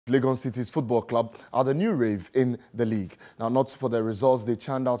Legon City's football club are the new rave in the league. Now, not for the results they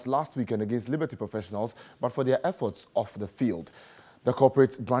churned out last weekend against Liberty Professionals, but for their efforts off the field. The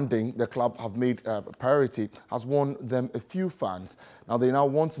corporate branding the club have made a priority has won them a few fans. Now, they now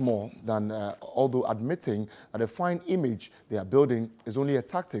want more than, although admitting that the fine image they are building is only a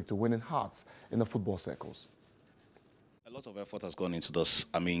tactic to winning hearts in the football circles. A lot of effort has gone into this.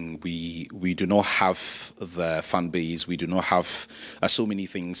 I mean, we do not have the fan base. We do not have so many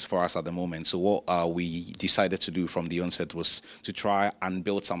things for us at the moment. So what we decided to do from the onset was to try and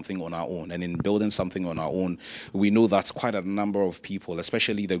build something on our own. And in building something on our own, we know that quite a number of people,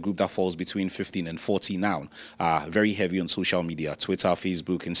 especially the group that falls between 15 and 40 now, are very heavy on social media, Twitter,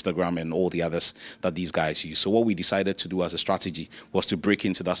 Facebook, Instagram, and all the others that these guys use. So what we decided to do as a strategy was to break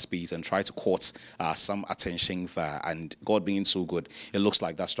into that space and try to court some attention there. And God being so good, it looks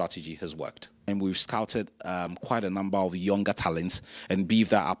like that strategy has worked. And we've scouted quite a number of younger talents and beefed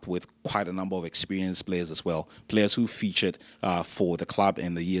that up with quite a number of experienced players as well. Players who featured for the club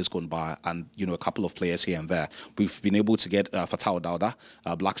in the years gone by, and a couple of players here and there. We've been able to get Fatau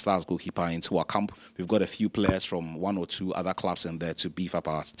Dauda, Black Stars goalkeeper, into our camp. We've got a few players from one or two other clubs in there to beef up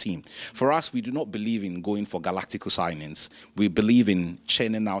our team. For us, we do not believe in going for galactical signings. We believe in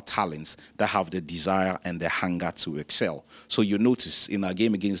churning out talents that have the desire and the hunger to excel. So you notice in our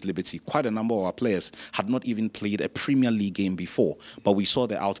game against Liberty, quite a number of our players had not even played a Premier League game before, but we saw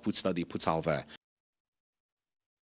the outputs that they put out there.